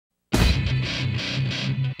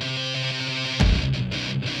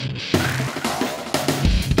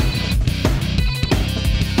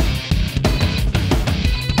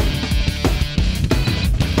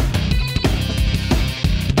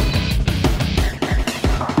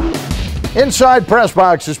Inside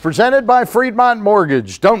PressBox is presented by Freedmont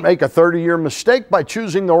Mortgage. Don't make a 30-year mistake by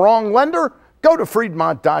choosing the wrong lender. Go to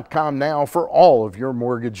Freedmont.com now for all of your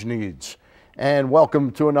mortgage needs. And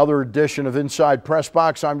welcome to another edition of Inside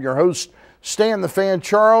PressBox. I'm your host, Stan the Fan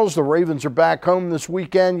Charles. The Ravens are back home this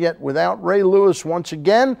weekend, yet without Ray Lewis once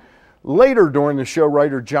again. Later during the show,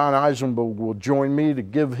 writer John Eisenberg will join me to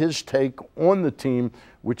give his take on the team,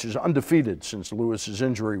 which is undefeated since Lewis's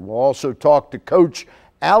injury. We'll also talk to Coach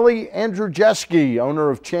Ali Andrzejewski,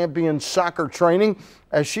 owner of Champions Soccer Training,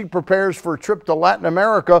 as she prepares for a trip to Latin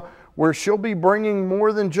America, where she'll be bringing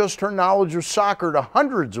more than just her knowledge of soccer to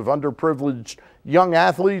hundreds of underprivileged young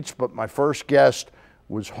athletes. But my first guest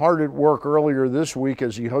was hard at work earlier this week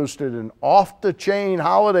as he hosted an off-the-chain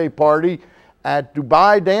holiday party at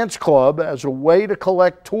Dubai Dance Club as a way to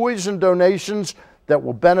collect toys and donations that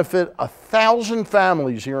will benefit 1,000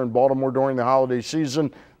 families here in Baltimore during the holiday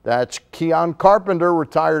season. That's Keion Carpenter,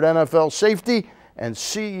 retired NFL safety and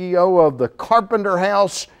CEO of the Carpenter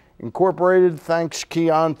House Incorporated. Thanks,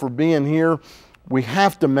 Keion, for being here. We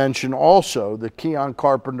have to mention also that Keion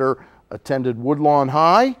Carpenter attended Woodlawn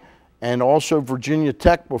High and also Virginia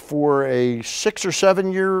Tech before a 6 or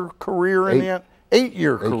 7 year career in the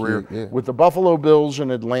 8-year career with the Buffalo Bills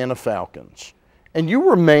and Atlanta Falcons. And you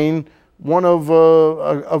remain one of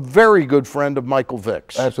a very good friend of Michael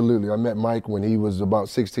Vick's. Absolutely. I met Mike when he was about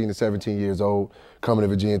 16 to 17 years old, coming to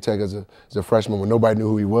Virginia Tech as a freshman when nobody knew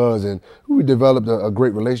who he was. And we developed a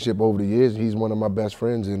great relationship over the years. He's one of my best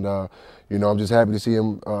friends. And, you know, I'm just happy to see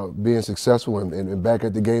him being successful and back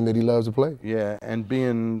at the game that he loves to play. Yeah, and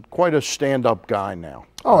being quite a stand-up guy now.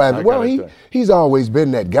 Oh, well, he's always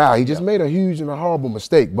been that guy. He just made a huge and a horrible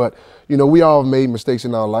mistake. But, you know, we all made mistakes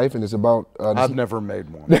in our life, and it's about... I've never made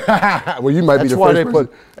one. Well, you might be the first person.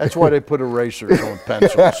 That's why they put erasers on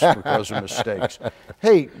pencils, because of mistakes.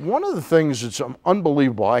 Hey, one of the things that's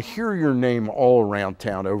unbelievable, I hear your name all around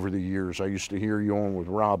town over the years. I used to hear you on with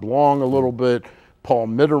Rob Long a little bit. Paul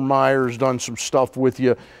Mittermeier's done some stuff with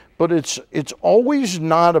you. But it's always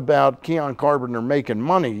not about Keion Carpenter making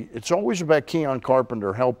money. It's always about Keion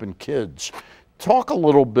Carpenter helping kids. Talk a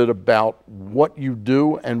little bit about what you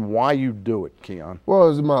do and why you do it, Keion.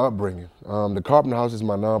 Well, it's my upbringing. The Carpenter House is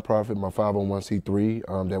my nonprofit, my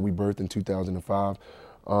 501c3 that we birthed in 2005.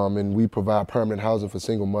 And we provide permanent housing for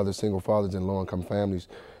single mothers, single fathers, and low-income families.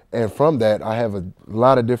 And from that, I have a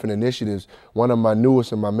lot of different initiatives. One of my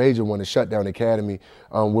newest and my major one is Shutdown Academy.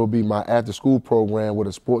 Will be my after-school program with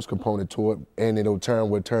a sports component to it, and will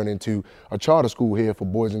turn into a charter school here for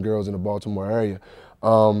boys and girls in the Baltimore area.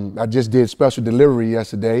 I just did special delivery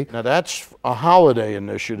yesterday. Now that's a holiday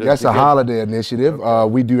initiative. That's a holiday initiative.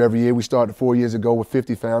 Okay. We do every year. We started 4 years ago with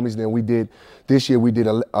 50 families. Then this year we did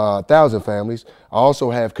 1,000 families. I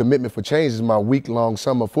also have Commitment for Change. It's my week-long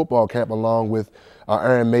summer football camp along with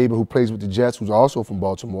Aaron Mabin, who plays with the Jets, who's also from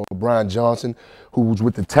Baltimore. Brian Johnson, who's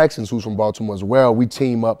with the Texans, who's from Baltimore as well. We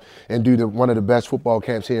team up and do one of the best football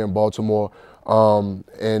camps here in Baltimore.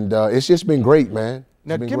 It's just been great, man.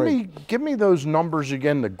 Now, give me those numbers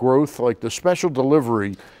again, the growth, like the special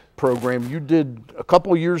delivery program you did a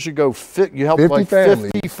couple of years ago. You helped 50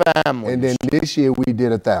 families. And then this year we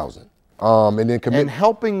did 1,000. And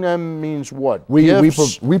helping them means what? We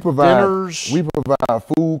provide dinners? We provide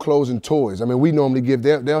food, clothes, and toys. I mean, we normally give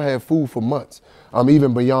they'll have food for months,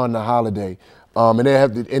 even beyond the holiday. And they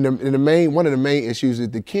have one of the main issues is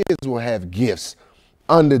the kids will have gifts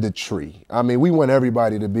under the tree. I mean, we want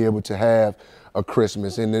everybody to be able to have a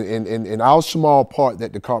Christmas, and in our small part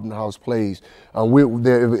that the Carpenter House plays,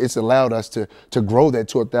 it's allowed us to grow that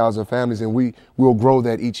to 1,000 families, and we'll grow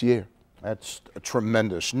that each year. That's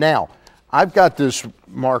tremendous. Now, I've got this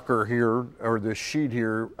marker here, or this sheet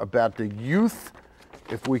here, about the youth.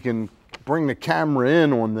 If we can bring the camera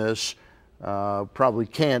in on this, probably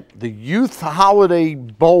can't. The Youth Holiday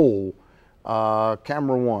Bowl,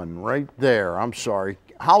 camera one, right there, I'm sorry.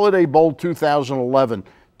 Holiday Bowl 2011.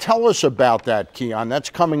 Tell us about that, Keion. That's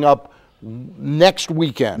coming up next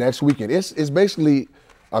weekend. Next weekend. It's basically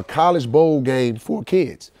a college bowl game for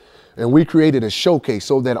kids. And we created a showcase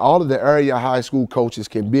so that all of the area high school coaches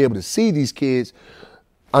can be able to see these kids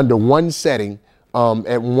under one setting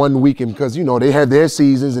at one weekend, because, you know, they have their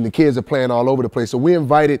seasons and the kids are playing all over the place. So we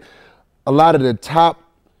invited a lot of the top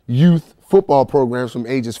youth football programs from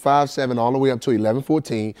ages 5, 7 all the way up to 11,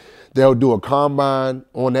 14. They'll do a combine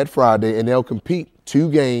on that Friday, and they'll compete 2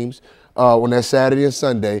 games on that Saturday and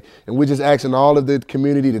Sunday. And we're just asking all of the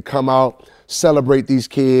community to come out, celebrate these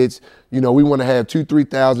kids. You know, we want to have 2,000 to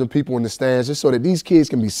 3,000 people in the stands just so that these kids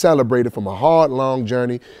can be celebrated from a hard, long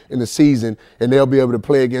journey in the season, and they'll be able to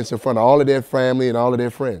play against in front of all of their family and all of their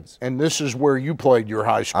friends. And this is where you played your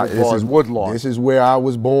high school ball at Woodlawn. This is where I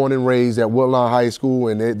was born and raised, at Woodlawn High School,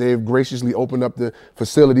 and they've graciously opened up the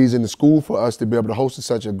facilities in the school for us to be able to host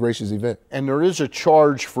such a gracious event. And there is a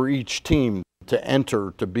charge for each team to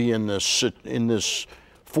enter to be in this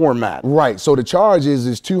format. Right. So the charge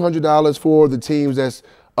is $200 for the teams that's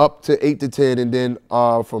up to 8 to 10, and then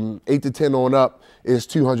from 8 to 10 on up is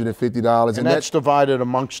 $250. And that's divided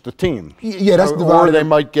amongst the team. Yeah, that's divided. Or they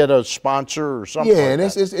might get a sponsor or something. Yeah, like and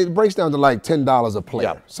that. it breaks down to like $10 a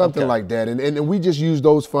player, yeah. something like that. And we just use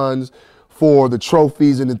those funds for the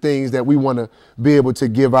trophies and the things that we want to be able to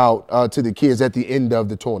give out to the kids at the end of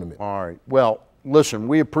the tournament. All right. Well, listen,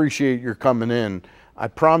 we appreciate your coming in. I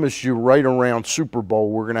promise you right around Super Bowl,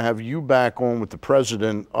 we're going to have you back on with the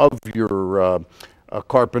president of your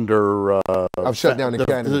Carpenter. I've shut down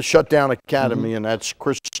Academy. The Shutdown Academy, and that's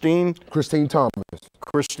Christine Thomas.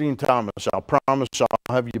 Christine Thomas. I'll promise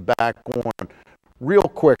I'll have you back on. Real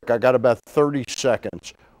quick, I got about 30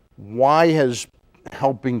 seconds. Why has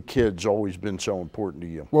helping kids always been so important to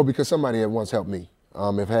you? Well, because somebody had once helped me.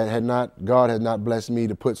 If God had not blessed me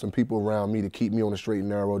to put some people around me to keep me on the straight and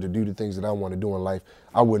narrow road to do the things that I want to do in life,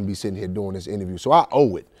 I wouldn't be sitting here doing this interview. So I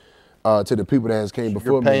owe it to the people that has came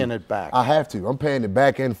before me. You're paying it back. I have to. I'm paying it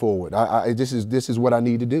back and forward. This is what I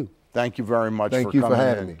need to do. Thank you very much Thank you for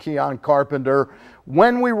having me. Keion Carpenter.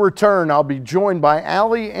 When we return, I'll be joined by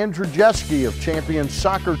Ali Andrzejewski of Champions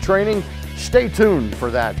Soccer Training. Stay tuned for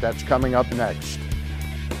that. That's coming up next.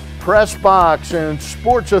 PressBox and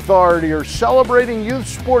Sports Authority are celebrating youth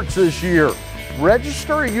sports this year.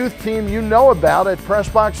 Register a youth team you know about at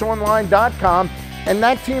PressBoxOnline.com, and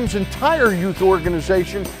that team's entire youth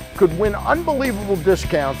organization could win unbelievable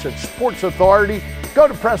discounts at Sports Authority. Go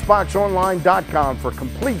to PressBoxOnline.com for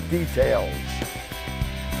complete details.